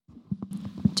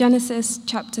Genesis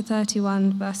chapter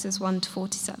 31, verses 1 to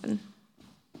 47.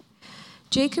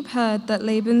 Jacob heard that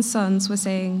Laban's sons were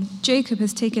saying, "Jacob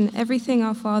has taken everything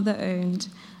our father owned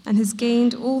and has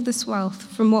gained all this wealth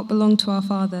from what belonged to our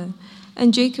father."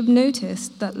 And Jacob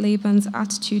noticed that Laban's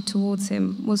attitude towards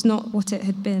him was not what it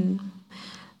had been.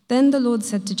 Then the Lord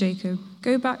said to Jacob,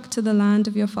 "Go back to the land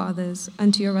of your fathers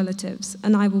and to your relatives,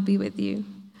 and I will be with you."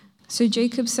 So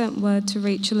Jacob sent word to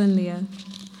Rachel and Leah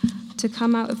to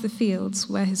come out of the fields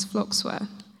where his flocks were.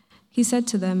 He said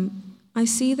to them, "I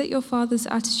see that your father's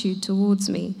attitude towards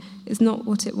me is not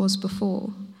what it was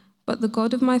before, but the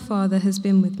God of my father has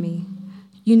been with me.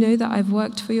 You know that I've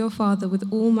worked for your father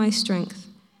with all my strength,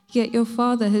 yet your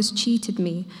father has cheated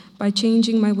me by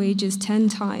changing my wages 10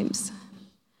 times.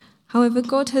 However,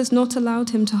 God has not allowed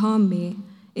him to harm me.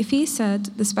 If he said,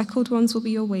 'The speckled ones will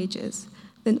be your wages,'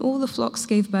 then all the flocks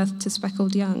gave birth to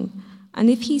speckled young. And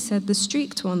if he said, 'The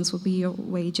streaked ones will be your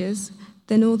wages,'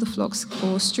 then all the flocks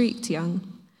bore streaked young.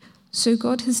 So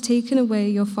God has taken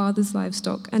away your father's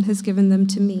livestock and has given them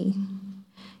to me.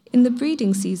 In the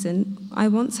breeding season, I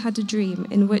once had a dream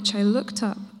in which I looked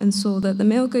up and saw that the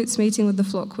male goats mating with the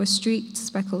flock were streaked,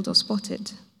 speckled, or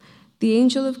spotted. The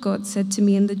angel of God said to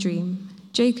me in the dream,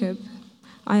 'Jacob.'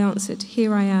 I answered,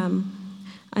 'Here I am.'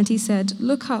 And he said,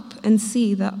 'Look up and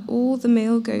see that all the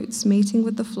male goats mating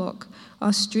with the flock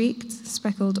are streaked,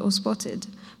 speckled, or spotted,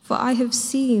 for I have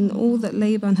seen all that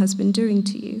Laban has been doing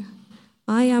to you.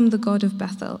 I am the God of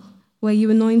Bethel, where you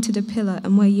anointed a pillar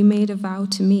and where you made a vow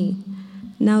to me.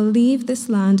 Now leave this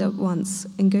land at once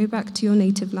and go back to your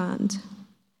native land.'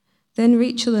 Then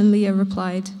Rachel and Leah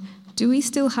replied, 'Do we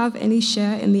still have any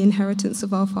share in the inheritance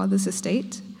of our father's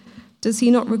estate? Does he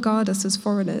not regard us as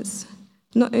foreigners?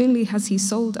 Not only has he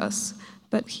sold us,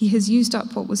 but he has used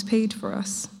up what was paid for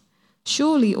us.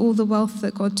 Surely all the wealth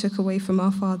that God took away from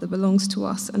our father belongs to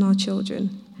us and our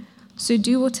children. So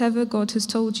do whatever God has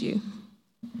told you.'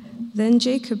 Then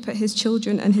Jacob put his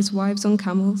children and his wives on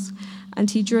camels, and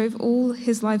he drove all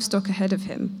his livestock ahead of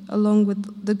him, along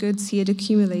with the goods he had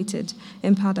accumulated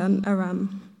in Paddan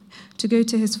Aram, to go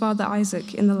to his father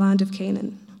Isaac in the land of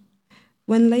Canaan.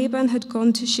 When Laban had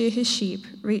gone to shear his sheep,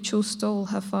 Rachel stole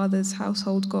her father's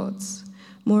household gods.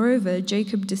 Moreover,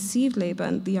 Jacob deceived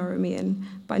Laban the Aramean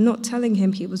by not telling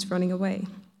him he was running away.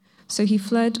 So he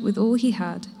fled with all he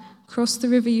had, crossed the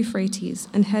river Euphrates,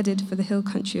 and headed for the hill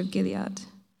country of Gilead.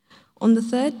 On the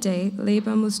 3rd day,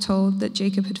 Laban was told that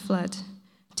Jacob had fled.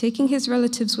 Taking his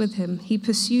relatives with him, he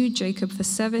pursued Jacob for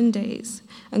 7 days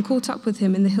and caught up with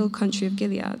him in the hill country of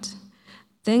Gilead.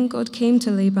 Then God came to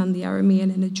Laban the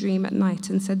Aramean in a dream at night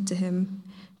and said to him,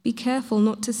 'Be careful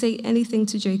not to say anything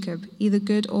to Jacob, either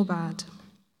good or bad.'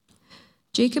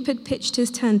 Jacob had pitched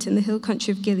his tent in the hill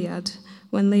country of Gilead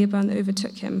when Laban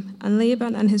overtook him, and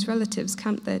Laban and his relatives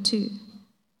camped there too.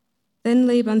 Then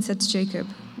Laban said to Jacob,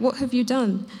 'What have you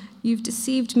done? You've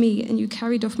deceived me, and you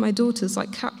carried off my daughters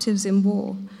like captives in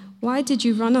war. Why did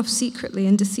you run off secretly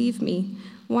and deceive me?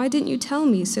 Why didn't you tell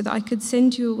me so that I could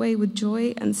send you away with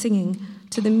joy and singing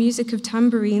to the music of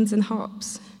tambourines and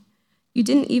harps? You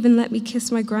didn't even let me kiss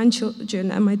my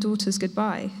grandchildren and my daughters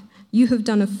goodbye. You have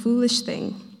done a foolish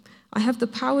thing. I have the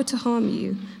power to harm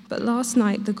you, but last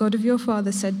night the God of your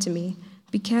father said to me,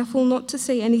 "Be careful not to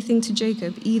say anything to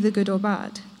Jacob, either good or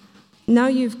bad." Now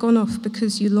you've gone off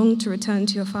because you long to return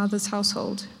to your father's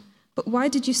household. But why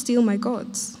did you steal my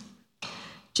gods?'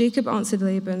 Jacob answered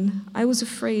Laban, 'I was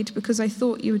afraid because I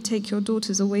thought you would take your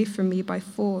daughters away from me by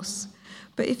force.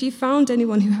 But if you found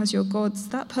anyone who has your gods,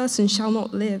 that person shall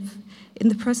not live. In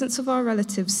the presence of our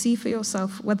relatives, see for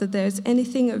yourself whether there is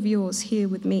anything of yours here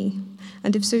with me,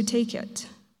 and if so, take it.'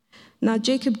 Now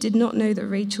Jacob did not know that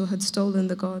Rachel had stolen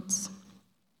the gods.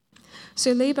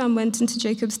 So Laban went into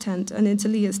Jacob's tent and into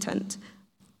Leah's tent,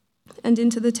 and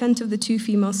into the tent of the 2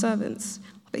 female servants,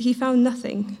 but he found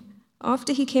nothing.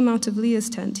 After he came out of Leah's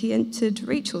tent, he entered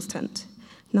Rachel's tent.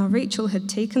 Now Rachel had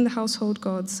taken the household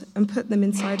gods and put them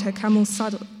inside her camel's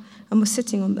saddle and was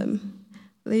sitting on them.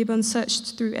 Laban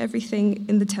searched through everything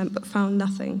in the tent but found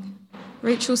nothing.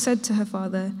 Rachel said to her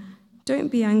father,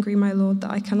 'Don't be angry, my lord,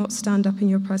 that I cannot stand up in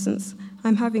your presence.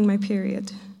 I'm having my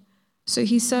period.' So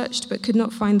he searched but could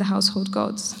not find the household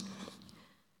gods.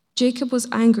 Jacob was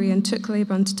angry and took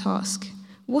Laban to task.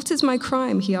 'What is my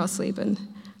crime?' he asked Laban.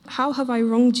 'How have I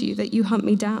wronged you that you hunt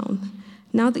me down?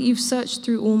 Now that you've searched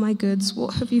through all my goods,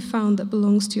 what have you found that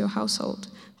belongs to your household?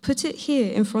 Put it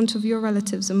here in front of your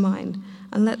relatives and mine,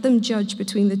 and let them judge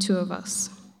between the two of us.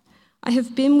 I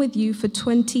have been with you for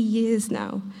 20 years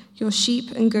now. Your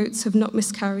sheep and goats have not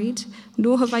miscarried,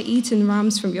 nor have I eaten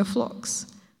rams from your flocks.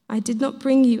 I did not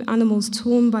bring you animals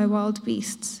torn by wild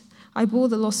beasts. I bore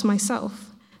the loss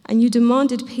myself. and you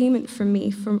demanded payment from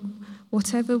me for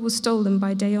whatever was stolen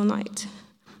by day or night.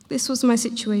 This was my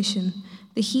situation.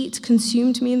 The heat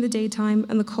consumed me in the daytime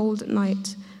and the cold at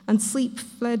night, and sleep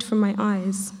fled from my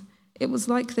eyes. It was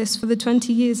like this for the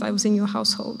 20 years I was in your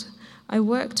household. I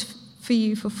worked for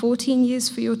you for 14 years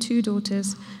for your 2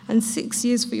 daughters and 6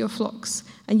 years for your flocks,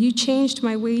 and you changed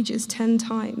my wages 10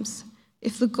 times.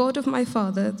 If the God of my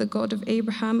father, the God of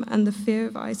Abraham and the fear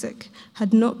of Isaac,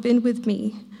 had not been with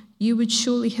me, you would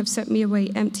surely have sent me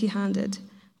away empty-handed.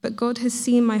 But God has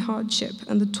seen my hardship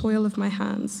and the toil of my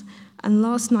hands, and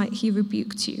last night he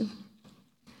rebuked you."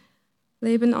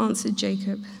 Laban answered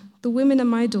Jacob, "The women are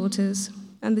my daughters,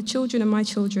 and the children are my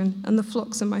children, and the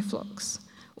flocks are my flocks.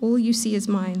 All you see is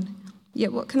mine.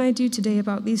 Yet what can I do today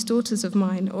about these daughters of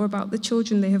mine, or about the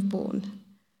children they have borne?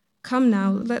 Come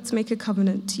now, let's make a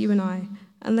covenant, you and I,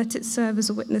 and let it serve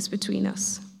as a witness between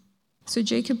us." So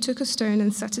Jacob took a stone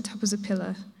and set it up as a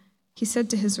pillar. He said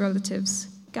to his relatives,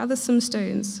 "Gather some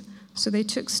stones." So they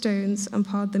took stones and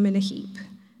piled them in a heap,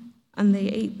 and they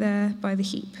ate there by the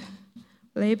heap.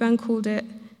 Laban called it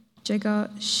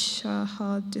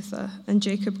Jegar-Shahadutha, and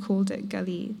Jacob called it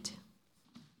Gilead.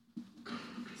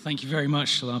 Thank you very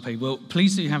much, Shalape. Well,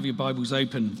 please do have your Bibles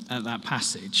open at that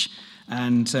passage.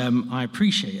 And I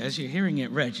appreciate, as you're hearing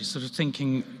it read, you're sort of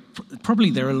thinking,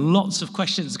 probably there are lots of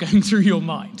questions going through your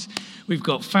mind. We've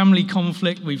got family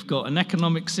conflict, we've got an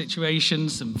economic situation,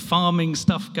 some farming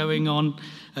stuff going on,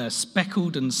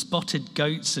 speckled and spotted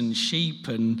goats and sheep,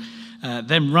 and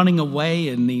them running away,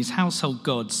 and these household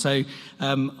gods. So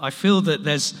I feel that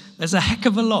there's a heck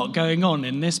of a lot going on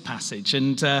in this passage.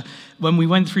 And when we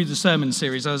went through the sermon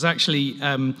series, I was actually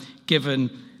given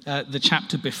the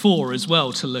chapter before as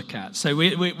well to look at. So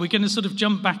we're going to sort of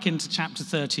jump back into chapter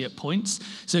 30 at points.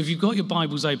 So if you've got your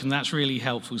Bibles open, that's really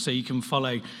helpful so you can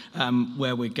follow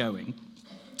where we're going.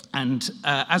 And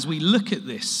as we look at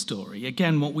this story,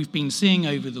 again, what we've been seeing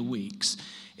over the weeks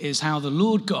is how the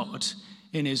Lord God,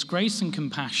 in his grace and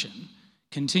compassion,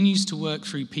 continues to work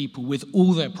through people with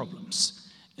all their problems.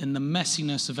 In the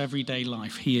messiness of everyday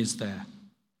life, he is there.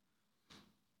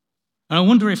 And I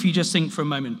wonder if you just think for a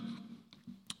moment,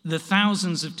 the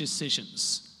thousands of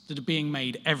decisions that are being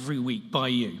made every week by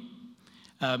you.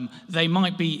 They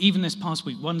might be, even this past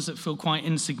week, ones that feel quite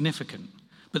insignificant,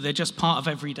 but they're just part of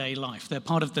everyday life. They're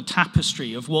part of the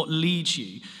tapestry of what leads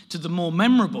you to the more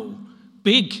memorable,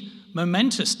 big,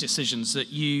 momentous decisions that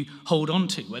you hold on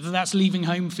to, whether that's leaving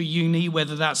home for uni,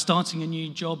 whether that's starting a new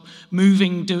job,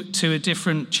 moving to a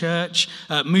different church,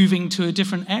 moving to a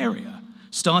different area,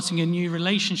 starting a new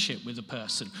relationship with a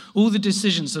person, all the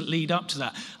decisions that lead up to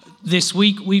that. This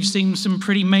week, we've seen some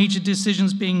pretty major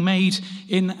decisions being made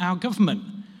in our government.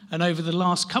 And over the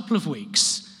last couple of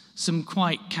weeks, some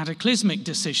quite cataclysmic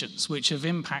decisions which have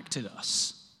impacted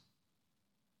us.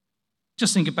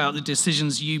 Just think about the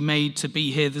decisions you made to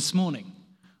be here this morning,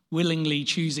 willingly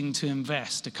choosing to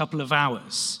invest a couple of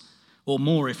hours or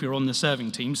more if you're on the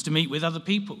serving teams to meet with other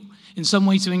people, in some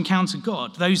way to encounter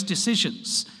God. Those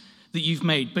decisions that you've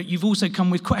made, but you've also come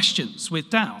with questions,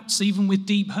 with doubts, even with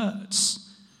deep hurts.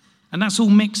 And that's all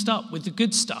mixed up with the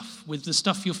good stuff, with the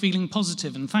stuff you're feeling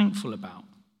positive and thankful about.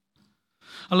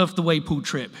 I love the way Paul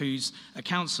Tripp, who's a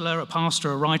counselor, a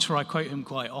pastor, a writer, I quote him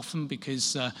quite often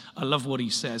because I love what he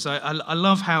says. I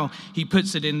love how he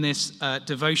puts it in this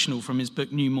devotional from his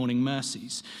book, New Morning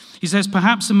Mercies. He says,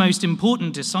 perhaps the most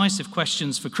important decisive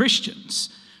questions for Christians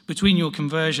between your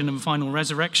conversion and final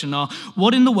resurrection are,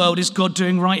 what in the world is God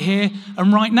doing right here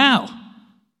and right now?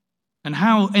 And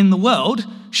how in the world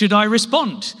should I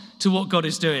respond to what God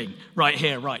is doing right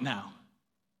here, right now?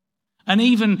 And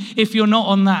even if you're not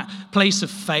on that place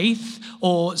of faith,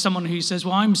 or someone who says,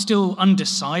 well, I'm still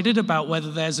undecided about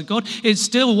whether there's a God, it's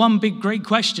still one big, great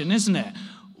question, isn't it?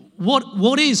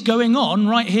 What is going on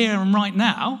right here and right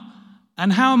now?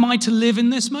 And how am I to live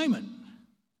in this moment?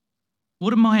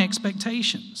 What are my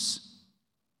expectations?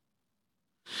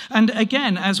 And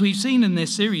again, as we've seen in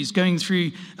this series, going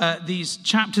through these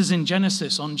chapters in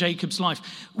Genesis on Jacob's life,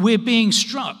 we're being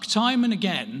struck time and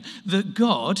again that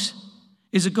God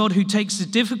is a God who takes the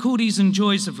difficulties and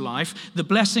joys of life, the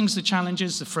blessings, the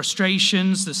challenges, the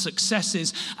frustrations, the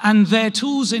successes, and they're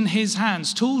tools in his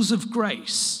hands, tools of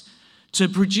grace, to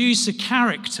produce a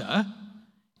character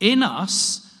in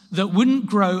us that wouldn't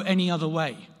grow any other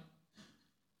way.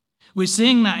 We're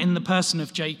seeing that in the person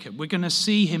of Jacob. We're going to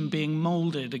see him being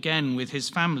molded again with his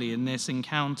family in this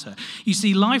encounter. You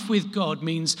see, life with God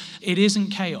means it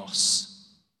isn't chaos.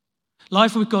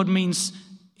 Life with God means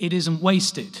it isn't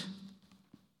wasted.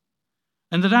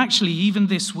 And that actually, even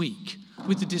this week,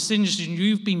 with the decisions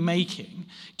you've been making,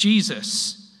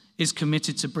 Jesus is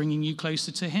committed to bringing you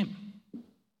closer to him.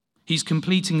 He's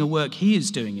completing a work he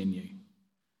is doing in you.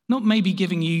 Not maybe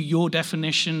giving you your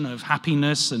definition of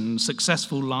happiness and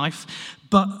successful life,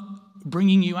 but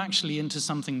bringing you actually into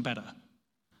something better.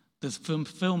 The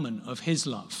fulfillment of his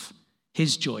love,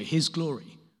 his joy, his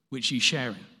glory, which you share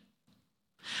in.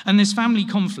 And this family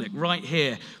conflict right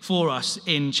here for us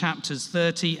in chapters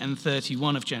 30 and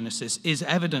 31 of Genesis is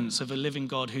evidence of a living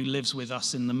God who lives with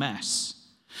us in the mess.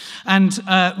 And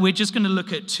we're just going to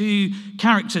look at two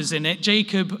characters in it,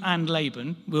 Jacob and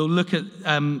Laban. We'll look at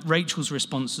Rachel's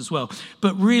response as well.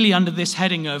 But really under this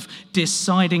heading of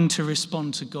deciding to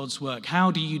respond to God's work.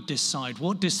 How do you decide?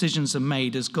 What decisions are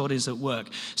made as God is at work?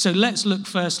 So let's look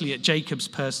firstly at Jacob's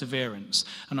perseverance.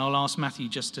 And I'll ask Matthew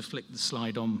just to flick the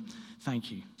slide on.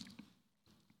 Thank you.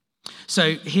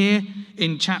 So here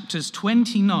in chapters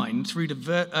 29 through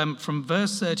to from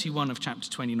verse 31 of chapter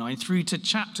 29 through to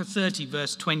chapter 30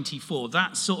 verse 24,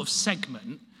 that sort of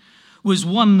segment was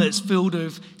one that's filled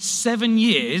with 7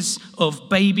 years of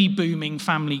baby booming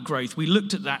family growth. We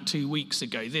looked at that 2 weeks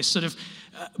ago. This sort of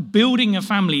building a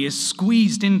family is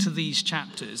squeezed into these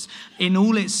chapters in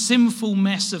all its sinful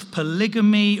mess of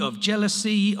polygamy, of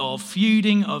jealousy, of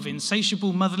feuding, of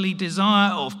insatiable motherly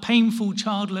desire, of painful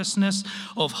childlessness,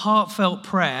 of heartfelt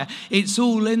prayer. It's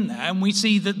all in there. And we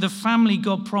see that the family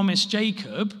God promised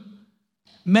Jacob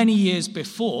many years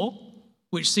before,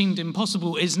 which seemed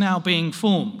impossible, is now being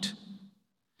formed.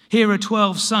 Here are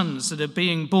 12 sons that are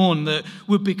being born that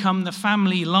would become the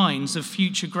family lines of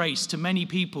future grace to many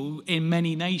people in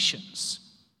many nations.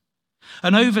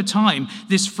 And over time,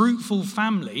 this fruitful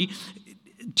family,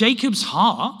 Jacob's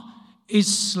heart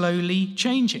is slowly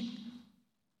changing.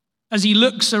 As he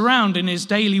looks around in his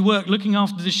daily work, looking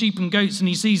after the sheep and goats, and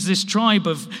he sees this tribe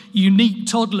of unique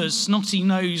toddlers,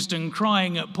 snotty-nosed and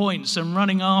crying at points and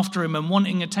running after him and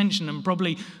wanting attention and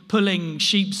probably pulling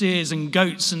sheep's ears and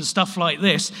goats and stuff like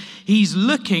this, he's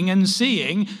looking and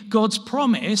seeing God's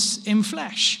promise in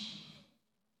flesh.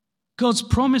 God's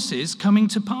promises coming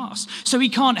to pass. So he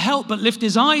can't help but lift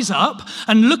his eyes up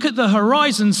and look at the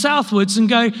horizon southwards and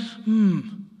go,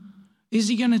 is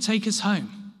he going to take us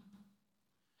home?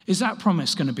 Is that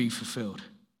promise going to be fulfilled?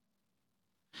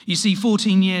 You see,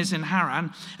 14 years in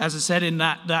Haran, as I said, in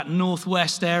that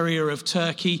northwest area of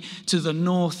Turkey to the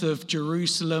north of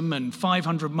Jerusalem and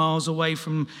 500 miles away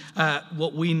from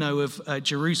what we know of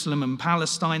Jerusalem and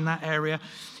Palestine, that area.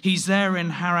 He's there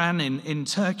in Haran in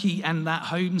Turkey, and that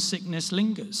homesickness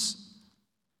lingers.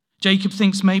 Jacob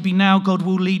thinks maybe now God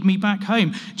will lead me back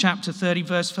home. Chapter 30,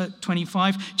 verse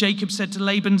 25, Jacob said to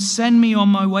Laban, "Send me on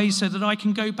my way so that I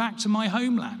can go back to my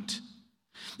homeland."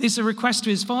 It's a request to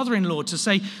his father-in-law to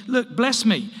say, look, bless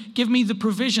me, give me the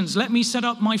provisions, let me set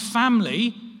up my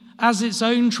family as its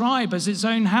own tribe, as its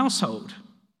own household.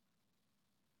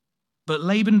 But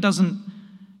Laban doesn't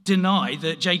deny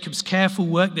that Jacob's careful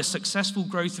work, the successful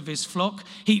growth of his flock,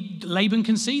 Laban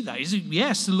can see that.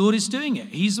 Yes, the Lord is doing it.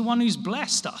 He's the one who's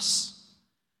blessed us.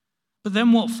 But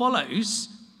then what follows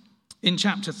in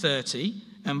chapter 30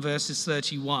 and verses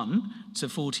 31 to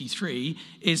 43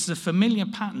 is the familiar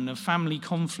pattern of family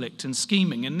conflict and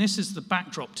scheming. And this is the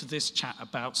backdrop to this chat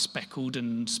about speckled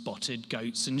and spotted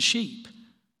goats and sheep.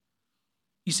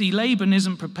 You see, Laban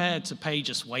isn't prepared to pay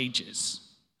just wages.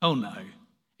 Oh no.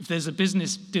 If there's a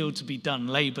business deal to be done,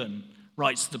 Laban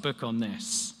writes the book on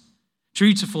this.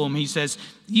 True to form, he says,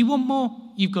 you want more?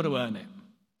 You've got to earn it.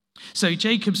 So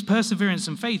Jacob's perseverance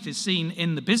and faith is seen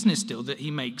in the business deal that he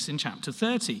makes in chapter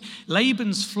 30.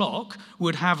 Laban's flock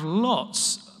would have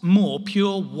lots more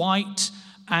pure white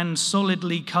and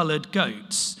solidly coloured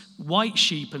goats, white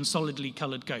sheep and solidly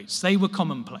coloured goats. They were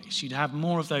commonplace. You'd have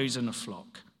more of those in a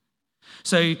flock.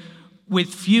 So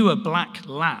with fewer black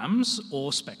lambs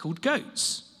or speckled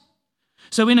goats.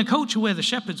 So in a culture where the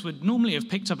shepherds would normally have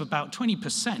picked up about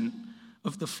 20%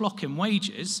 of the flock in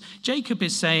wages, Jacob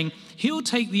is saying he'll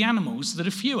take the animals that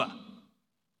are fewer.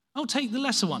 I'll take the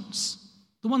lesser ones,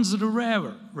 the ones that are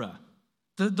rarer,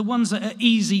 the ones that are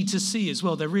easy to see as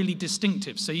well. They're really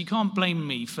distinctive, so you can't blame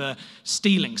me for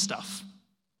stealing stuff.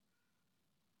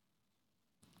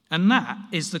 And that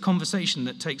is the conversation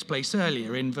that takes place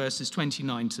earlier in verses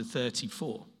 29 to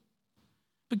 34.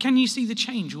 But can you see the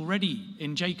change already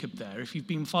in Jacob there, if you've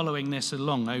been following this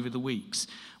along over the weeks?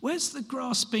 Where's the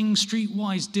grasping,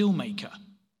 streetwise deal maker?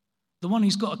 The one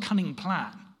who's got a cunning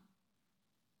plan?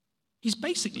 He's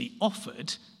basically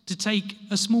offered to take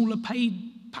a smaller pay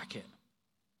packet.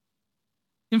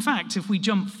 In fact, if we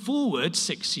jump forward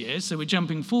 6 years, so we're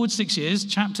jumping forward 6 years,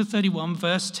 chapter 31,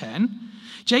 verse 10,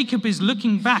 Jacob is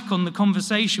looking back on the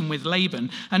conversation with Laban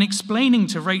and explaining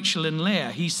to Rachel and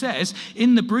Leah. He says,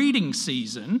 in the breeding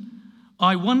season,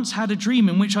 I once had a dream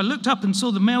in which I looked up and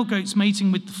saw the male goats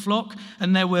mating with the flock,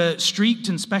 and they were streaked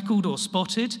and speckled or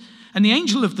spotted. And the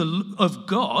angel of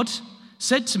God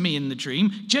said to me in the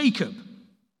dream, Jacob,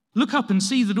 look up and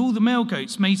see that all the male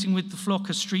goats mating with the flock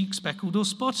are streaked, speckled, or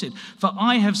spotted, for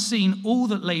I have seen all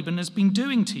that Laban has been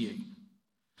doing to you.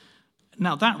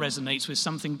 Now that resonates with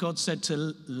something God said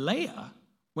to Leah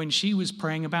when she was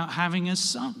praying about having a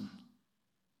son.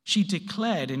 She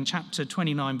declared in chapter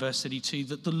 29, verse 32,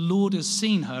 that the Lord has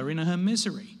seen her in her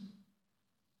misery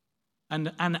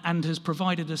and has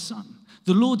provided a son.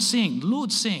 The Lord seeing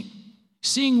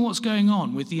what's going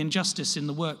on with the injustice in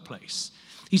the workplace.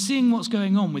 He's seeing what's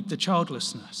going on with the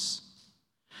childlessness.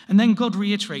 And then God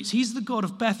reiterates, he's the God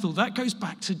of Bethel. That goes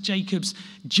back to Jacob's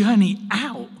journey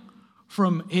out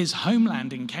from his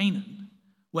homeland in Canaan,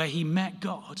 where he met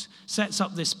God, sets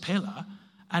up this pillar,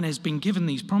 and has been given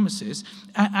these promises.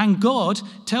 And God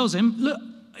tells him, look,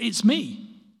 it's me,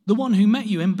 the one who met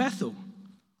you in Bethel,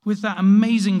 with that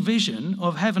amazing vision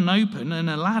of heaven open and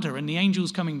a ladder and the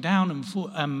angels coming down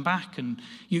and back, and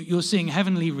you're seeing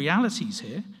heavenly realities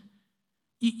here.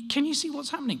 Can you see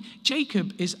what's happening?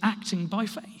 Jacob is acting by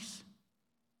faith.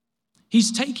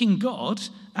 He's taking God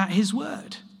at his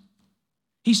word.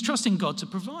 He's trusting God to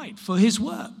provide for his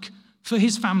work, for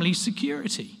his family's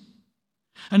security.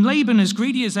 And Laban, as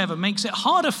greedy as ever, makes it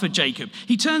harder for Jacob.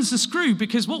 He turns the screw,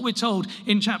 because what we're told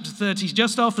in chapter 30,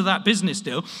 just after that business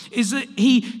deal, is that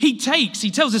he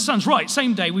tells his sons, right,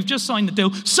 same day, we've just signed the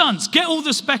deal. Sons, get all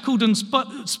the speckled and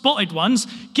spotted ones,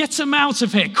 get them out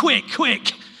of here,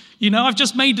 quick. I've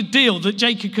just made a deal that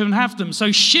Jacob can have them,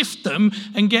 so shift them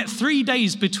and get 3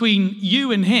 days between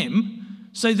you and him,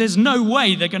 so there's no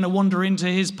way they're going to wander into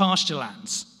his pasture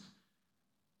lands.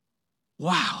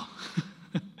 Wow.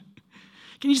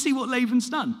 Can you see what Laban's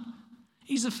done?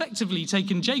 He's effectively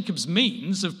taken Jacob's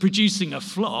means of producing a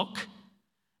flock,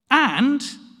 and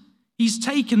he's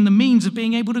taken the means of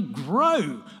being able to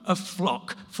grow a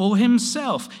flock for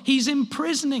himself. He's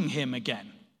imprisoning him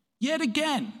again, yet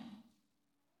again.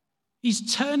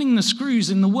 He's turning the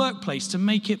screws in the workplace to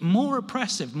make it more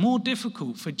oppressive, more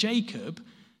difficult for Jacob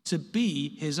to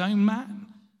be his own man,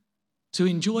 to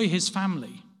enjoy his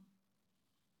family,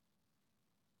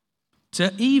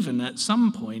 to even at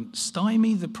some point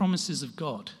stymie the promises of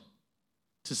God,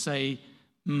 to say,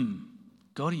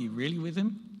 God, are you really with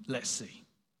him? Let's see.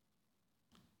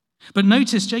 But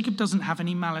notice Jacob doesn't have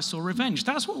any malice or revenge.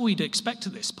 That's what we'd expect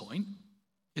at this point,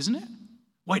 isn't it?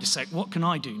 Wait a sec, what can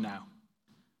I do now?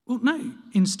 Well, no.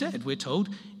 Instead, we're told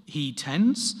he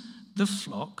tends the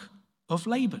flock of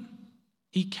Laban.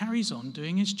 He carries on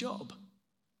doing his job.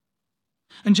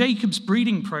 And Jacob's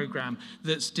breeding program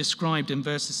that's described in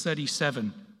verses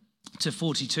 37 to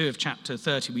 42 of chapter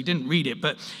 30, we didn't read it,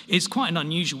 but it's quite an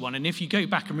unusual one. And if you go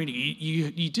back and read it,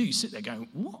 you do sit there going,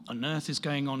 what on earth is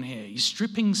going on here? He's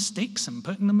stripping sticks and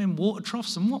putting them in water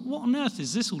troughs, and what on earth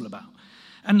is this all about?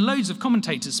 And loads of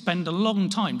commentators spend a long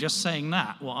time just saying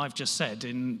what I've just said,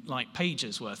 in like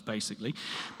pages worth, basically.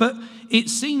 But it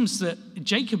seems that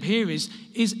Jacob here is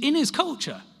in his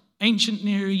culture, ancient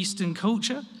Near Eastern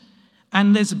culture,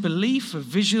 and there's a belief of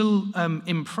visual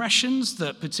impressions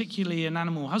that, particularly in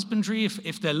animal husbandry,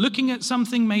 if they're looking at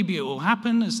something, maybe it will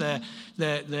happen as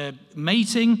they're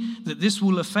mating, that this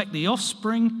will affect the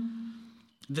offspring.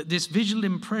 That this visual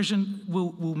impression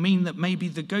will mean that maybe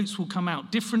the goats will come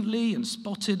out differently and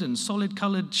spotted and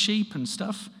solid-colored sheep and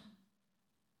stuff.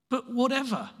 But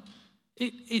whatever.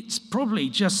 It's probably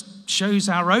just shows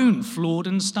our own flawed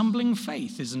and stumbling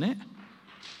faith, isn't it?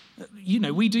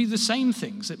 We do the same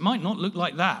things. It might not look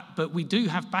like that, but we do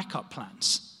have backup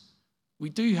plans. We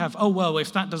do have,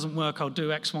 if that doesn't work, I'll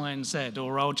do X, Y, and Z,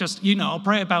 or I'll just, I'll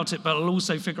pray about it, but I'll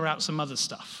also figure out some other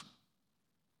stuff.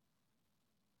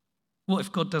 What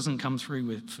if God doesn't come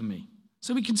through for me?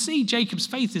 So we can see Jacob's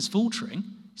faith is faltering.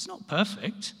 He's not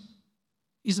perfect.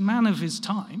 He's a man of his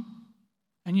time,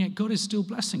 and yet God is still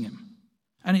blessing him.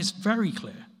 And it's very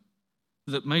clear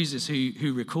that Moses,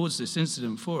 who records this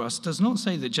incident for us, does not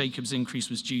say that Jacob's increase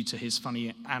was due to his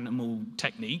funny animal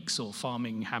techniques or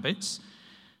farming habits.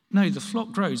 No, the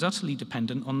flock grows utterly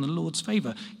dependent on the Lord's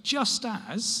favor, just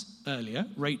as, earlier,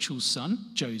 Rachel's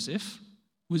son, Joseph,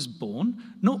 was born,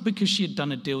 not because she had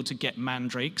done a deal to get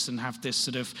mandrakes and have this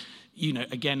sort of,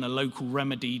 again, a local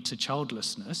remedy to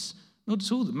childlessness. Not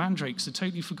at all. The mandrakes are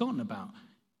totally forgotten about.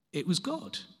 It was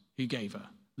God who gave her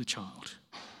the child.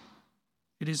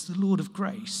 It is the Lord of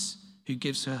grace who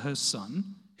gives her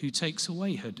son, who takes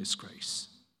away her disgrace.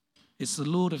 It's the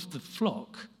Lord of the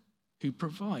flock who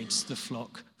provides the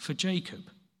flock for Jacob.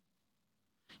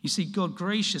 You see, God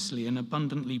graciously and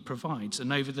abundantly provides,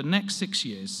 and over the next 6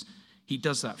 years, he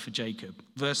does that for Jacob.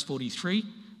 Verse 43,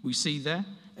 We see there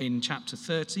in chapter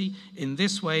 30, in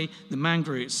this way the man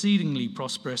grew exceedingly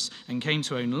prosperous and came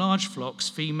to own large flocks,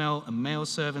 female and male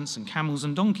servants, and camels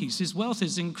and donkeys. His wealth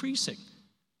is increasing.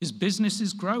 His business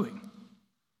is growing.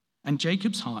 And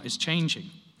Jacob's heart is changing.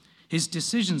 His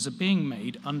decisions are being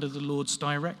made under the Lord's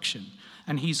direction.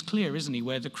 And he's clear, isn't he,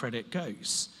 where the credit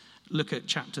goes. Look at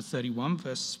chapter 31,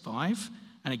 verse 5,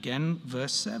 and again,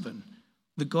 verse 7.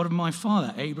 The God of my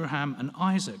father, Abraham and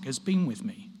Isaac, has been with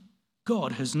me.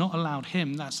 God has not allowed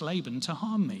him, that's Laban, to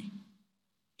harm me.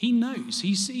 He knows,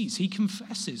 he sees, he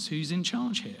confesses who's in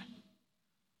charge here.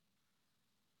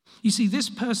 You see, this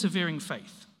persevering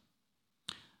faith,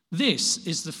 this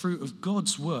is the fruit of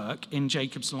God's work in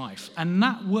Jacob's life. And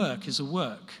that work is a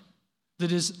work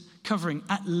that is covering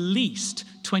at least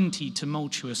 20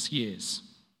 tumultuous years.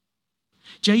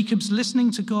 Jacob's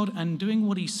listening to God and doing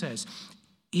what he says.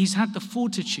 He's had the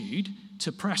fortitude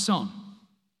to press on.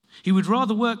 He would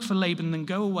rather work for Laban than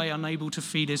go away unable to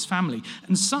feed his family.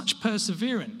 And such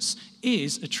perseverance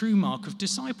is a true mark of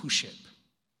discipleship.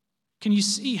 Can you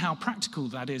see how practical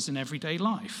that is in everyday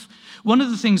life? One of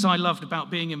the things I loved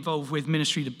about being involved with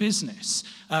Ministry to Business,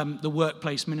 the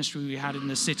workplace ministry we had in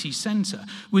the city centre,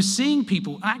 was seeing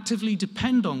people actively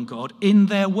depend on God in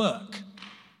their work.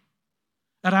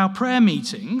 At our prayer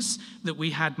meetings that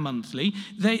we had monthly,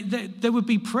 there would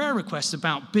be prayer requests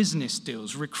about business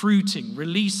deals, recruiting,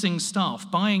 releasing staff,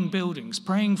 buying buildings,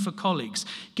 praying for colleagues,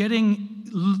 getting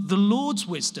the Lord's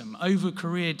wisdom over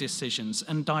career decisions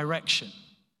and direction.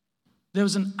 There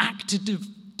was an active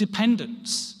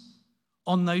dependence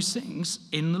on those things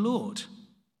in the Lord.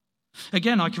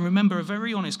 Again, I can remember a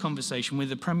very honest conversation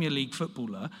with a Premier League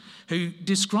footballer who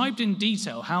described in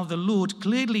detail how the Lord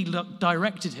clearly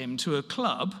directed him to a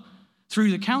club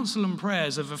through the counsel and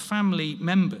prayers of family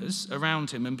members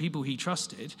around him and people he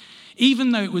trusted,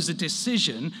 even though it was a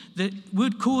decision that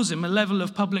would cause him a level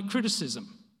of public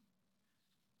criticism.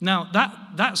 Now,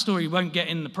 that story won't get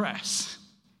in the press.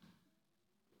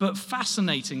 But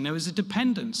fascinating, there was a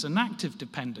dependence, an active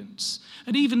dependence.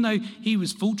 And even though he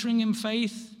was faltering in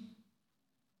faith,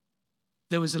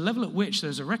 there was a level at which there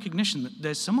was a recognition that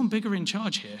there's someone bigger in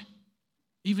charge here,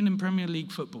 even in Premier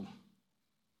League football.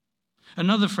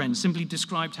 Another friend simply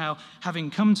described how,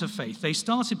 having come to faith, they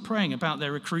started praying about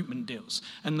their recruitment deals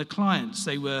and the clients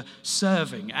they were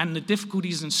serving and the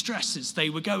difficulties and stresses they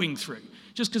were going through.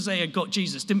 Just because they had got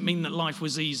Jesus didn't mean that life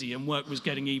was easy and work was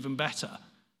getting even better.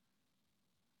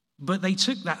 But they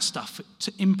took that stuff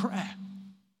in prayer.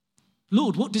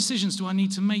 Lord, what decisions do I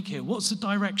need to make here? What's the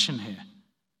direction here?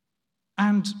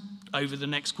 And over the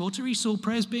next quarter, he saw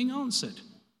prayers being answered,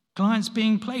 clients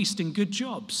being placed in good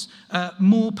jobs,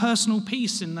 more personal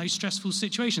peace in those stressful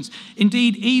situations.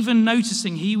 Indeed, even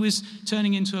noticing he was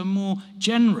turning into a more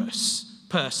generous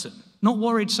person, not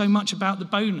worried so much about the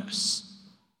bonus,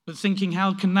 but thinking,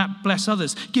 how can that bless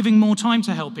others? Giving more time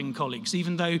to helping colleagues,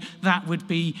 even though that would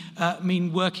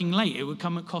mean working late. It would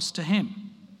come at cost to him.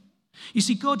 You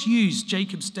see, God used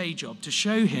Jacob's day job to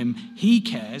show him he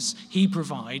cares, he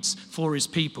provides for his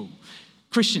people.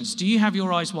 Christians, do you have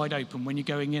your eyes wide open when you're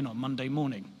going in on Monday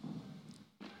morning?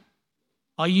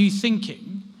 Are you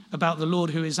thinking about the Lord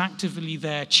who is actively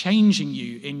there changing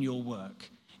you in your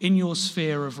work, in your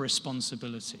sphere of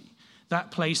responsibility? That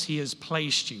place he has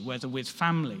placed you, whether with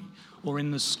family or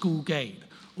in the school gate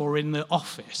or in the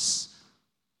office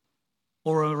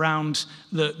or around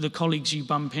the colleagues you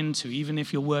bump into, even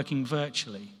if you're working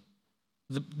virtually,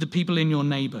 the people in your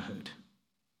neighborhood.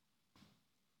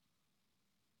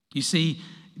 You see,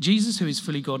 Jesus, who is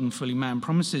fully God and fully man,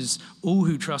 promises all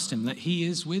who trust him that he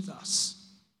is with us.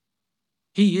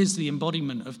 He is the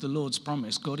embodiment of the Lord's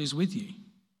promise. God is with you.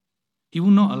 He will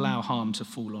not allow harm to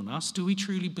fall on us. Do we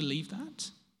truly believe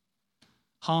that?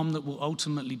 Harm that will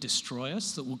ultimately destroy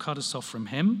us, that will cut us off from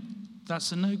him?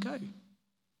 That's a no-go.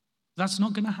 That's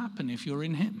not going to happen if you're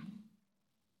in him.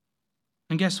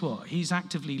 And guess what? He's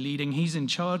actively leading. He's in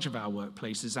charge of our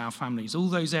workplaces, our families, all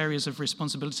those areas of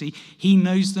responsibility. He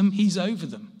knows them. He's over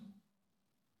them.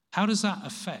 How does that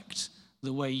affect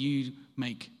the way you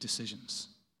make decisions?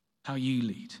 How you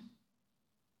lead?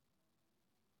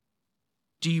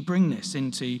 Do you bring this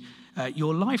into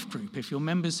your life group? If you're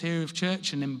members here of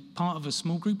church and in part of a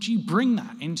small group, do you bring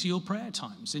that into your prayer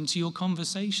times, into your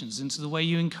conversations, into the way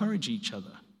you encourage each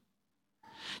other?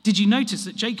 Did you notice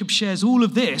that Jacob shares all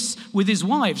of this with his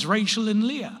wives, Rachel and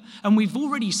Leah? And we've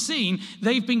already seen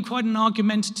they've been quite an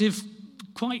argumentative,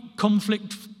 quite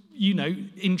conflict,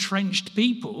 entrenched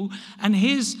people. And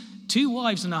here's two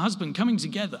wives and a husband coming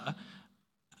together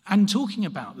and talking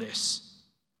about this.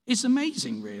 It's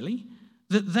amazing, really.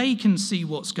 that they can see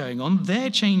what's going on. They're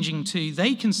changing too.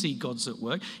 They can see God's at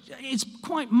work. It's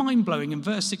quite mind-blowing in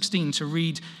verse 16 to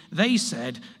read, they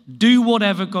said, do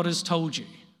whatever God has told you.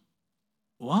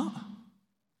 What?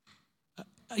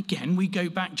 Again, we go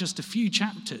back just a few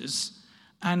chapters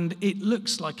and it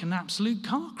looks like an absolute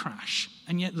car crash,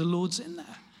 and yet the Lord's in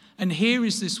there. And here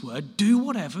is this word, do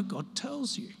whatever God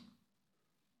tells you.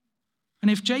 And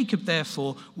if Jacob,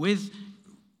 therefore, with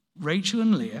Rachel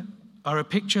and Leah, are a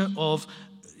picture of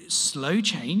slow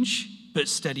change but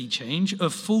steady change,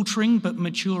 of faltering but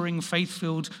maturing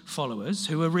faith-filled followers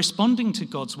who are responding to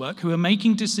God's work, who are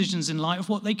making decisions in light of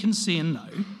what they can see and know,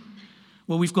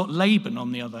 well, we've got Laban,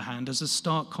 on the other hand, as a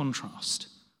stark contrast,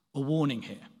 a warning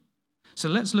here. So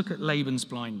let's look at Laban's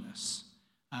blindness.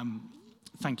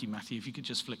 Thank you, Matthew, if you could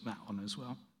just flick that on as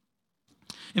well.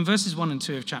 In verses 1 and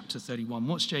 2 of chapter 31,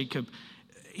 what's Jacob?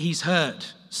 He's heard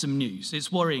some news.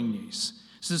 It's worrying news.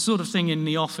 It's the sort of thing in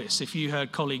the office, if you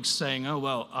heard colleagues saying, oh,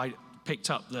 well, I picked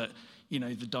up that,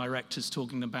 the director's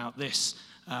talking about this,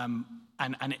 and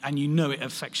you know it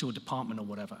affects your department or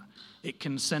whatever. It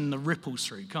can send the ripples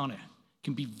through, can't it? It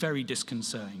can be very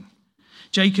disconcerting.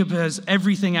 Jacob has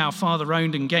everything our father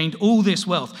owned and gained all this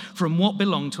wealth from what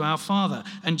belonged to our father.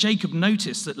 And Jacob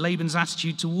noticed that Laban's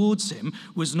attitude towards him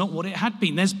was not what it had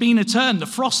been. There's been a turn. The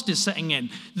frost is setting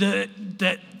in.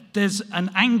 There's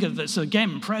an anger that's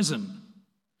again present.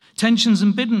 Tensions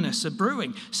and bitterness are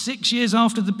brewing. 6 years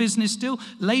after the business deal,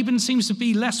 Laban seems to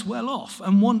be less well off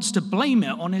and wants to blame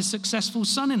it on his successful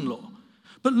son-in-law.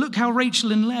 But look how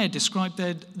Rachel and Leah described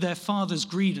their father's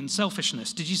greed and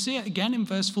selfishness. Did you see it again in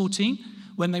verse 14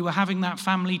 when they were having that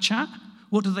family chat?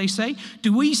 What do they say?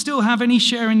 Do we still have any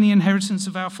share in the inheritance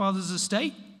of our father's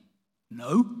estate?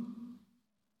 No.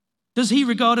 Does he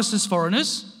regard us as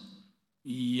foreigners?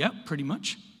 Yep, pretty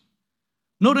much.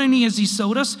 Not only has he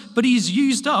sold us, but he's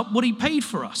used up what he paid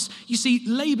for us. You see,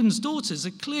 Laban's daughters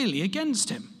are clearly against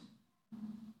him.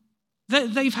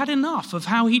 They've had enough of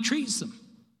how he treats them.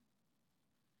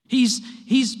 He's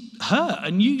hurt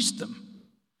and used them.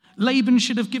 Laban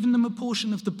should have given them a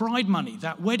portion of the bride money,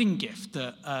 that wedding gift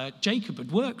that Jacob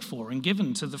had worked for and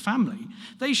given to the family.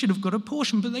 They should have got a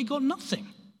portion, but they got nothing.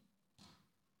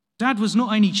 Dad was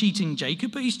not only cheating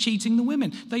Jacob, but he's cheating the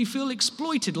women. They feel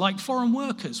exploited like foreign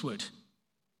workers would.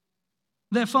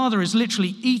 Their father has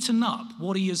literally eaten up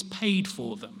what he has paid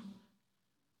for them.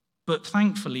 But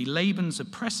thankfully, Laban's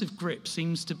oppressive grip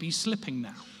seems to be slipping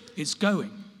now. It's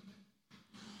going.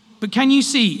 But can you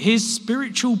see his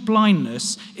spiritual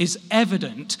blindness is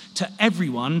evident to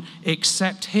everyone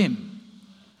except him?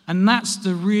 And that's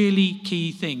the really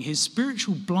key thing. His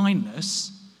spiritual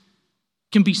blindness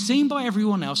can be seen by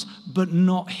everyone else, but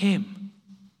not him.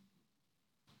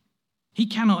 He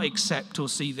cannot accept or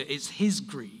see that it's his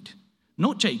greed,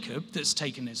 not Jacob, that's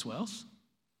taken his wealth.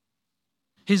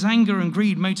 His anger and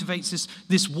greed motivates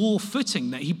this war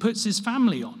footing that he puts his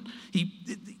family on.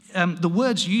 The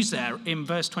words used there in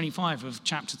verse 25 of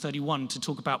chapter 31 to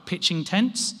talk about pitching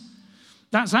tents,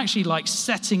 that's actually like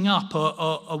setting up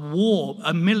a war,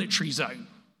 a military zone.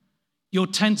 Your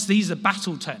tents, these are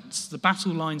battle tents. The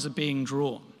battle lines are being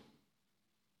drawn.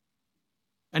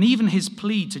 And even his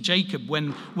plea to Jacob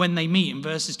when they meet in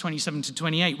verses 27 to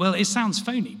 28, well, it sounds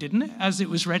phony, didn't it, as it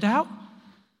was read out?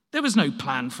 There was no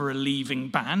plan for a leaving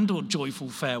band or joyful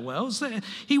farewells.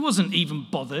 He wasn't even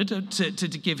bothered to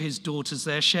give his daughters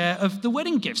their share of the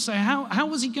wedding gifts. So how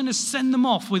was he going to send them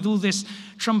off with all this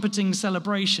trumpeting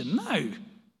celebration? No.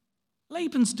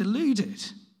 Laban's deluded.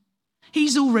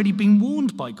 He's already been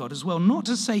warned by God as well not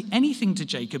to say anything to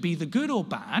Jacob, either good or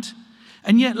bad.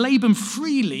 And yet Laban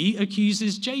freely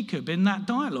accuses Jacob in that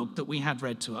dialogue that we had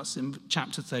read to us in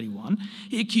chapter 31.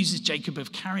 He accuses Jacob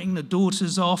of carrying the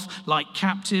daughters off like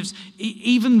captives,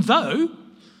 even though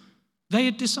they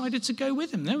had decided to go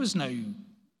with him. There was no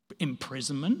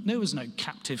imprisonment. There was no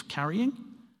captive carrying.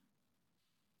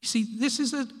 You see, this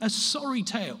is a sorry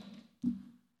tale.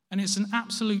 And it's an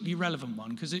absolutely relevant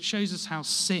one because it shows us how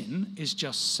sin is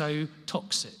just so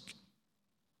toxic.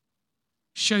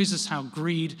 Shows us how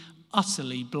greed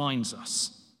utterly blinds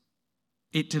us.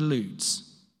 It deludes.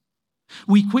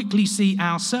 We quickly see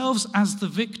ourselves as the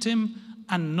victim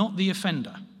and not the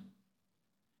offender.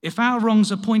 If our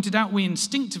wrongs are pointed out, we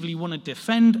instinctively want to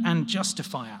defend and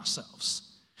justify ourselves.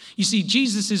 You see,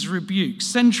 Jesus' rebuke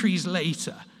centuries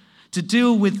later to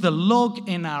deal with the log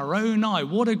in our own eye.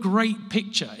 What a great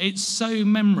picture. It's so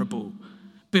memorable.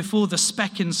 Before the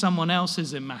speck in someone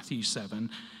else's in Matthew 7,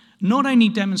 not only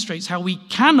demonstrates how we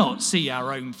cannot see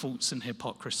our own faults and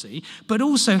hypocrisy, but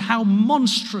also how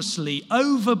monstrously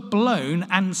overblown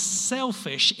and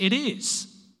selfish it is.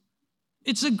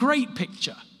 It's a great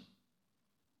picture.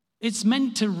 It's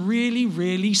meant to really,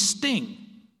 really sting.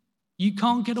 You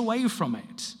can't get away from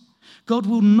it. God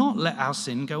will not let our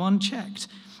sin go unchecked.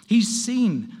 We've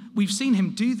seen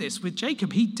him do this with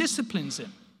Jacob. He disciplines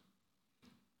him.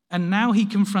 And now he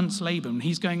confronts Laban.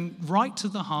 He's going right to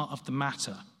the heart of the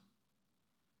matter.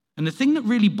 And the thing that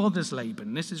really bothers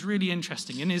Laban, this is really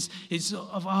interesting, and is sort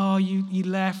of, you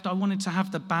left. I wanted to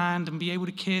have the band and be able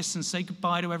to kiss and say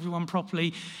goodbye to everyone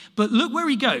properly. But look where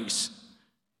he goes.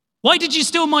 Why did you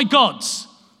steal my gods?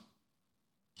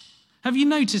 Have you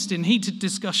noticed in heated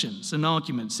discussions and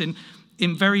arguments, in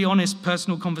very honest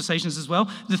personal conversations as well,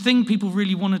 the thing people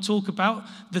really want to talk about,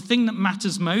 the thing that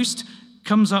matters most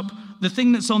comes up, the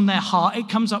thing that's on their heart, it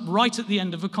comes up right at the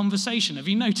end of a conversation. Have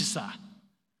you noticed that?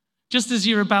 Just as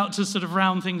you're about to sort of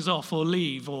round things off or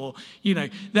leave, or,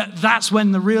 that's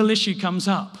when the real issue comes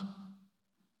up.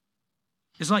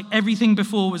 It's like everything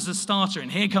before was the starter,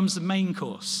 and here comes the main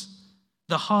course,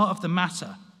 the heart of the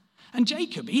matter. And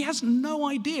Jacob, he has no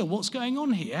idea what's going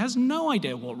on here. He has no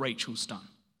idea what Rachel's done.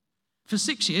 For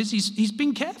 6 years, he's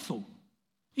been careful.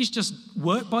 He's just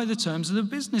worked by the terms of the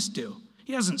business deal.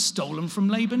 He hasn't stolen from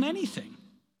Laban anything.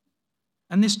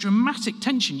 And this dramatic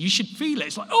tension, you should feel it.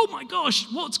 It's like, oh my gosh,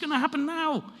 what's going to happen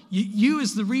now? You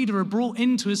as the reader are brought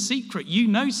into a secret. You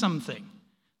know something.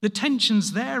 The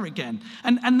tension's there again.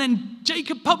 And then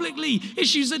Jacob publicly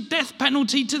issues a death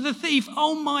penalty to the thief.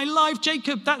 Oh my life,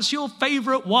 Jacob, that's your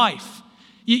favorite wife.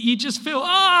 You just feel,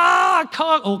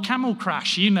 camel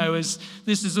crash, as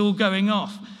this is all going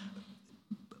off.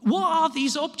 What are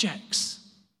these objects?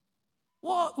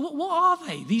 What are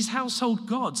they? These household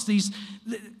gods,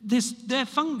 their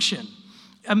function.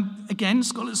 Again,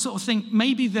 scholars sort of think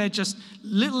maybe they're just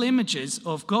little images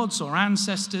of gods or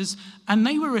ancestors, and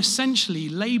they were essentially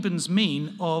Laban's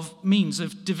means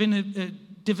of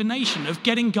divination, of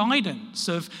getting guidance,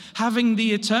 of having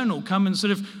the eternal come and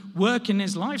sort of work in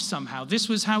his life somehow. This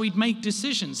was how he'd make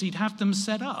decisions. He'd have them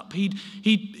set up.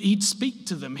 He'd speak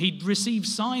to them. He'd receive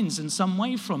signs in some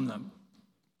way from them.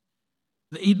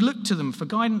 He'd look to them for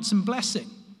guidance and blessing.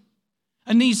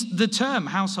 And the term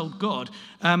household god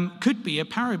could be a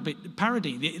parody.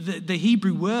 The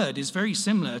Hebrew word is very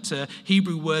similar to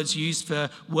Hebrew words used for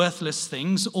worthless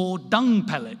things or dung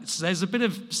pellets. There's a bit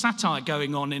of satire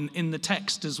going on in the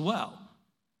text as well.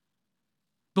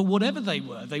 But whatever they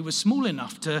were small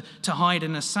enough to hide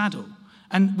in a saddle.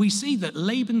 And we see that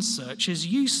Laban's search is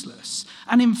useless.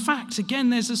 And in fact, again,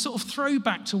 there's a sort of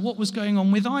throwback to what was going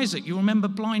on with Isaac. You remember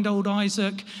blind old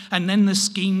Isaac, and then the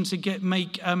scheme to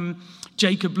make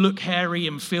Jacob look hairy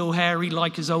and feel hairy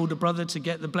like his older brother to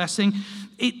get the blessing.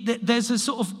 There's a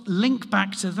sort of link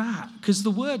back to that, because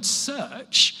the word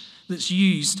search that's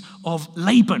used of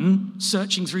Laban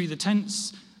searching through the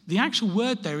tents, the actual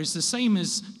word there is the same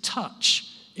as touch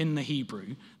in the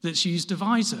Hebrew that's used of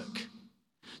Isaac.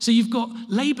 So you've got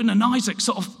Laban and Isaac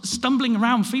sort of stumbling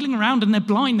around, feeling around, and they're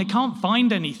blind. They can't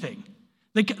find anything.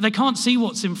 They can't see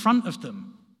what's in front of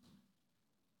them.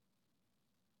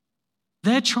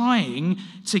 They're trying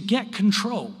to get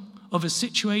control of a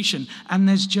situation, and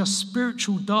there's just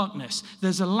spiritual darkness.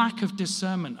 There's a lack of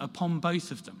discernment upon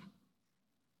both of them.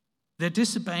 They're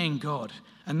disobeying God,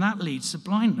 and that leads to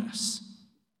blindness.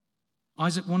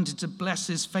 Isaac wanted to bless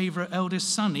his favorite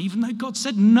eldest son, even though God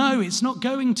said, no, it's not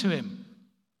going to him.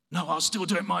 No, I'll still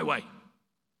do it my way.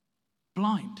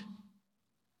 Blind.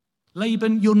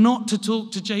 Laban, you're not to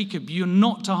talk to Jacob. You're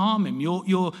not to harm him.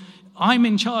 I'm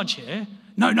in charge here.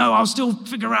 No, I'll still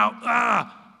figure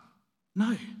out.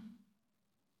 No.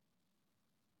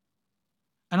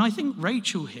 And I think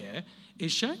Rachel here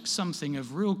is showing something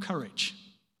of real courage,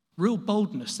 real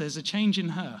boldness. There's a change in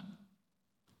her.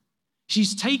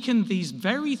 She's taken these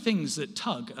very things that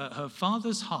tug at her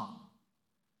father's heart,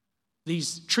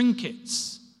 these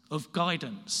trinkets of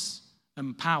guidance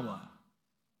and power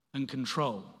and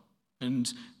control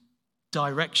and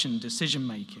direction,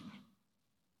 decision-making.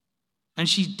 And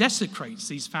she desecrates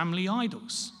these family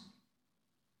idols.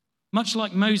 Much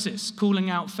like Moses calling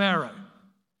out Pharaoh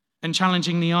and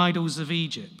challenging the idols of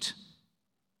Egypt.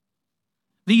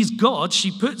 These gods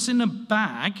she puts in a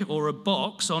bag or a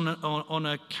box on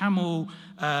a camel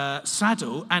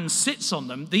saddle and sits on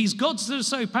them. These gods that are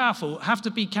so powerful have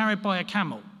to be carried by a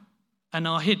camel and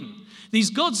are hidden. These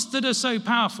gods that are so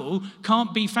powerful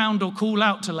can't be found or call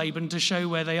out to Laban to show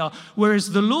where they are.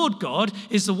 Whereas the Lord God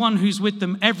is the one who's with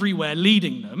them everywhere,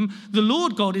 leading them. The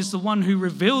Lord God is the one who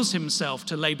reveals himself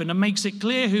to Laban and makes it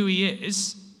clear who he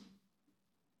is.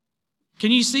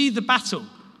 Can you see the battle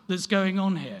that's going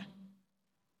on here?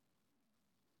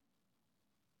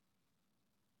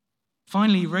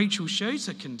 Finally, Rachel shows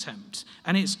her contempt,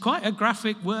 and it's quite a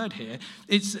graphic word here.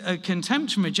 It's a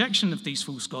contempt and rejection of these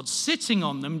false gods, sitting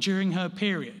on them during her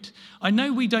period. I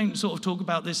know we don't sort of talk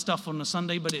about this stuff on a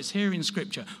Sunday, but it's here in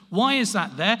Scripture. Why is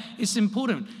that there? It's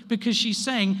important because she's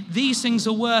saying these things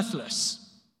are worthless.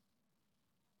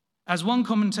 As one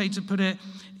commentator put it,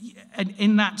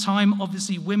 in that time,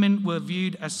 obviously, women were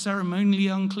viewed as ceremonially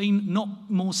unclean, not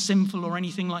more sinful or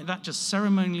anything like that, just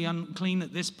ceremonially unclean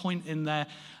at this point in their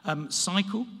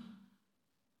cycle.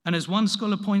 And as one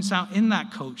scholar points out, in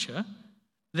that culture,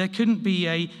 there couldn't be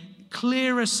a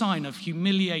clearer sign of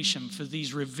humiliation for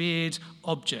these revered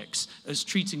objects as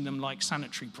treating them like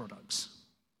sanitary products.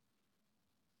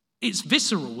 It's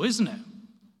visceral, isn't it?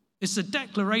 It's a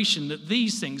declaration that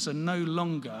these things are no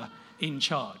longer in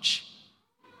charge.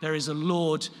 There is a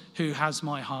Lord who has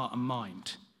my heart and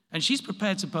mind. And she's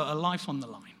prepared to put her life on the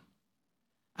line.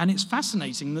 And it's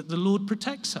fascinating that the Lord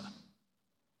protects her.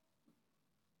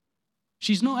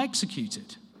 She's not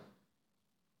executed.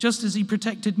 Just as he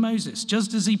protected Moses,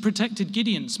 just as he protected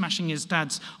Gideon smashing his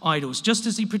dad's idols, just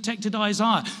as he protected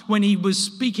Isaiah when he was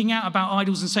speaking out about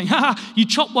idols and saying, you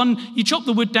chop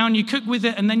the wood down, you cook with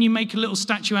it, and then you make a little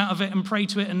statue out of it and pray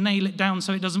to it and nail it down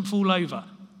so it doesn't fall over.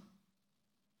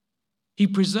 He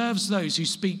preserves those who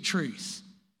speak truth,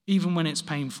 even when it's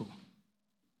painful.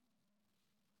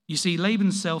 You see,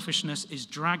 Laban's selfishness is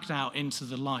dragged out into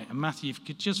the light. And Matthew, if you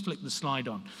could just flick the slide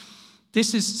on.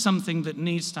 This is something that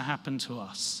needs to happen to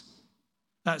us.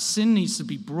 That sin needs to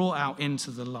be brought out into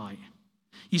the light.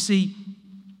 You see,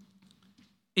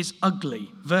 it's ugly.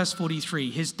 Verse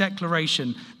 43, his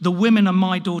declaration, the women are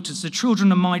my daughters, the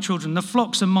children are my children, the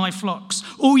flocks are my flocks.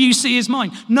 All you see is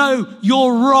mine. No,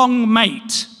 you're wrong,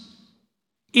 mate.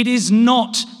 It is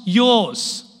not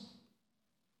yours.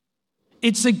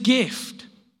 It's a gift.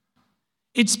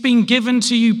 It's been given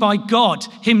to you by God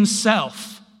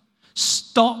himself.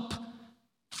 Stop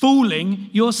fooling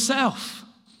yourself.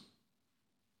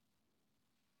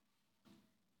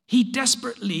 He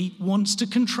desperately wants to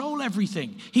control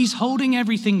everything. He's holding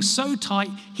everything so tight,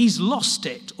 he's lost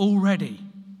it already.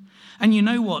 And you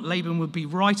know what? Laban would be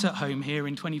right at home here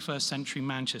in 21st century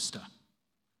Manchester.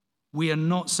 We are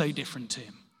not so different to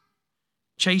him.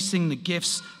 Chasing the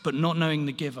gifts, but not knowing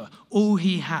the giver. All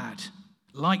he had,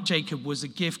 like Jacob, was a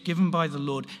gift given by the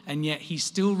Lord, and yet he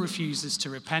still refuses to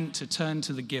repent, to turn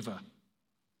to the giver.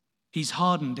 He's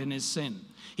hardened in his sin.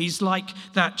 He's like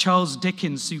that Charles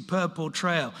Dickens' superb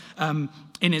portrayal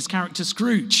in his character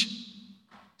Scrooge.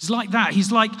 He's like that.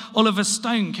 He's like Oliver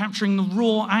Stone capturing the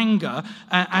raw anger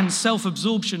and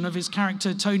self-absorption of his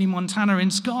character Tony Montana in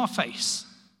Scarface.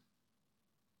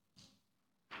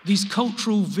 These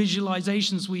cultural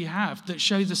visualizations we have that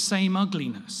show the same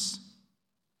ugliness.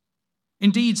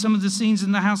 Indeed, some of the scenes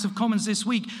in the House of Commons this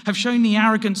week have shown the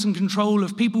arrogance and control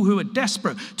of people who are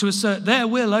desperate to assert their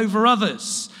will over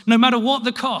others, no matter what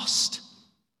the cost.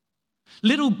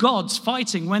 Little gods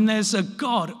fighting when there's a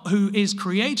God who is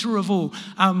creator of all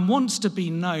and wants to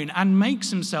be known and makes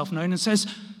himself known and says,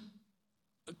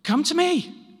 come to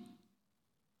me.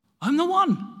 I'm the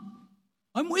one.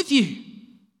 I'm with you.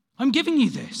 I'm giving you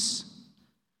this.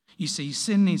 You see,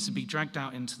 sin needs to be dragged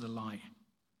out into the light.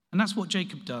 And that's what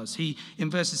Jacob does. He, in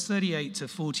verses 38 to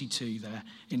 42 there,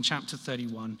 in chapter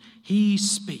 31, he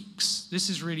speaks.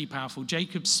 This is really powerful.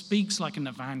 Jacob speaks like an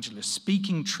evangelist,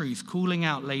 speaking truth, calling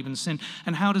out Laban's sin.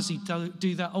 And how does he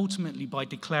do that? Ultimately by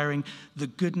declaring the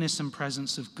goodness and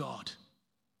presence of God.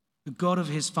 The God of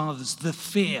his fathers, the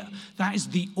fear. That is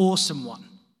the awesome one.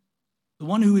 The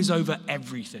one who is over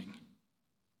everything.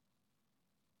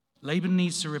 Laban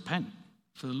needs to repent,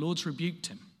 for the Lord's rebuked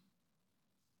him.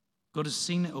 God has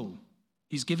seen it all.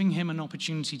 He's giving him an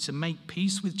opportunity to make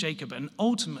peace with Jacob and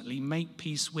ultimately make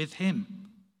peace with him.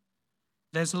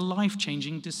 There's a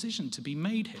life-changing decision to be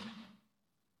made here.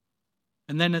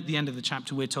 And then at the end of the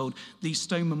chapter, we're told these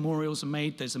stone memorials are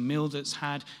made. There's a meal that's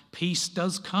had. Peace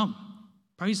does come.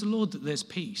 Praise the Lord that there's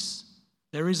peace.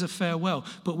 There is a farewell.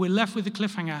 But we're left with a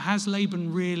cliffhanger. Has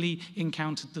Laban really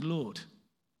encountered the Lord?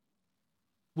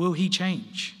 Will he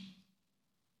change?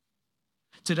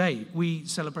 Today, we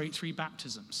celebrate 3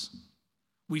 baptisms.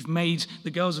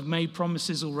 The girls have made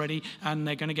promises already, and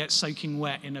they're going to get soaking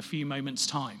wet in a few moments'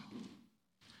 time.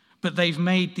 But they've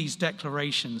made these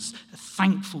declarations,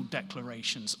 thankful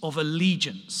declarations of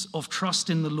allegiance, of trust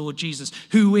in the Lord Jesus,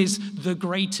 who is the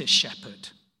greatest shepherd,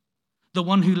 the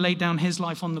one who laid down his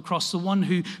life on the cross, the one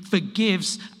who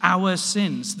forgives our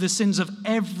sins, the sins of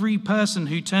every person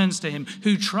who turns to him,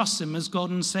 who trusts him as God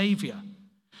and Savior.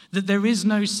 That there is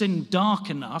no sin dark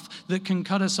enough that can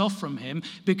cut us off from him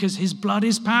because his blood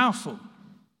is powerful.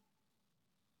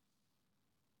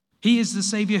 He is the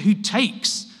Savior who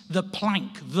takes the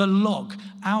plank, the log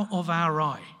out of our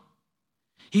eye.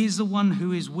 He is the one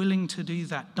who is willing to do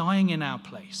that, dying in our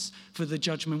place for the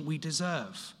judgment we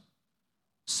deserve,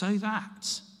 so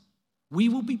that we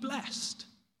will be blessed.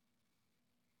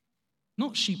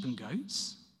 Not sheep and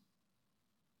goats,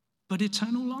 but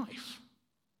eternal life.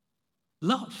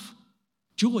 Love,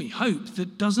 joy, hope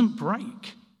that doesn't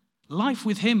break. Life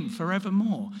with him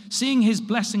forevermore. Seeing his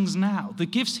blessings now, the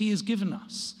gifts he has given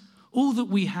us, all that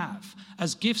we have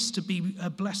as gifts to be a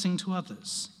blessing to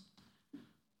others.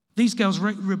 These girls,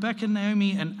 Rebecca,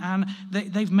 Naomi, and Anne,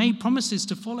 they've made promises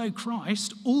to follow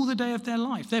Christ all the day of their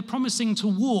life. They're promising to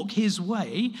walk his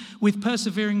way with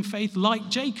persevering faith like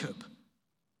Jacob.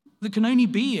 That can only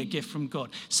be a gift from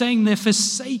God. Saying they're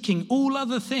forsaking all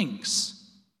other things,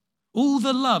 all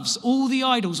the loves, all the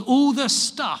idols, all the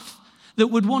stuff that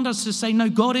would want us to say, no,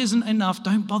 God isn't enough,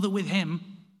 don't bother with him.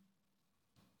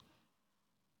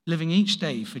 Living each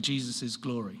day for Jesus'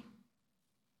 glory.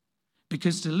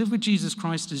 Because to live with Jesus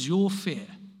Christ as your fear,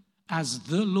 as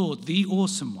the Lord, the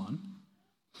awesome one,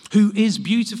 who is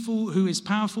beautiful, who is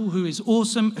powerful, who is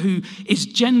awesome, who is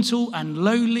gentle and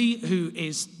lowly, who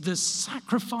is the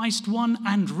sacrificed one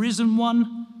and risen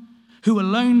one, who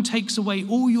alone takes away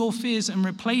all your fears and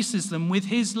replaces them with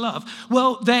his love.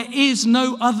 Well, there is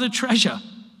no other treasure.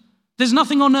 There's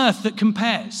nothing on earth that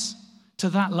compares to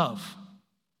that love.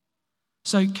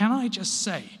 So can I just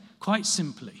say, quite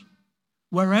simply,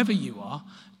 wherever you are,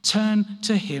 turn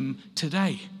to him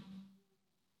today.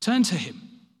 Turn to him.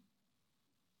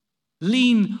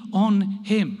 Lean on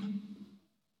him.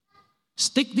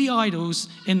 Stick the idols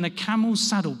in the camel's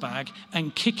saddlebag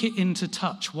and kick it into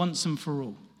touch once and for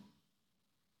all.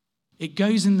 It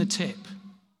goes in the tip.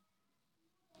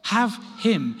 Have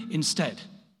him instead.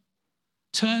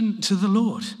 Turn to the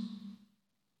Lord.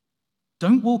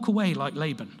 Don't walk away like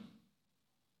Laban.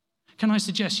 Can I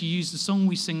suggest you use the song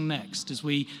we sing next as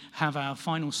we have our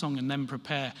final song and then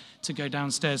prepare to go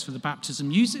downstairs for the baptism?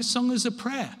 Use this song as a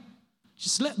prayer.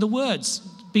 Just let the words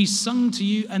be sung to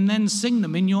you and then sing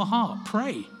them in your heart.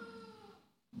 Pray.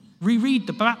 Reread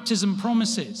the baptism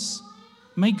promises.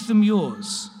 Make them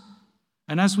yours.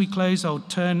 And as we close, I'll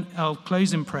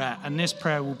close in prayer, and this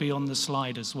prayer will be on the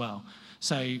slide as well.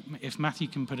 So if Matthew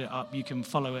can put it up, you can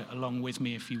follow it along with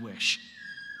me if you wish.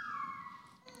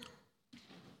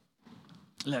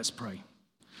 Let's pray.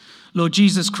 Lord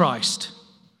Jesus Christ,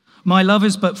 my love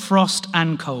is but frost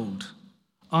and cold,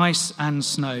 ice and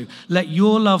snow. Let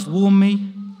your love warm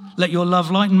me. Let your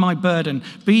love lighten my burden.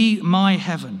 Be my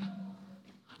heaven.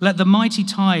 Let the mighty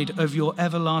tide of your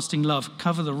everlasting love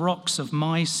cover the rocks of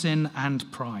my sin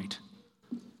and pride.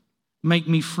 Make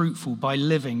me fruitful by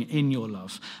living in your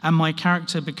love, and my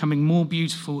character becoming more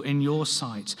beautiful in your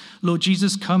sight. Lord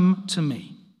Jesus, come to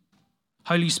me.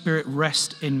 Holy Spirit,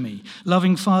 rest in me.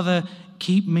 Loving Father,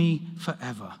 keep me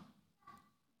forever.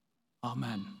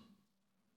 Amen.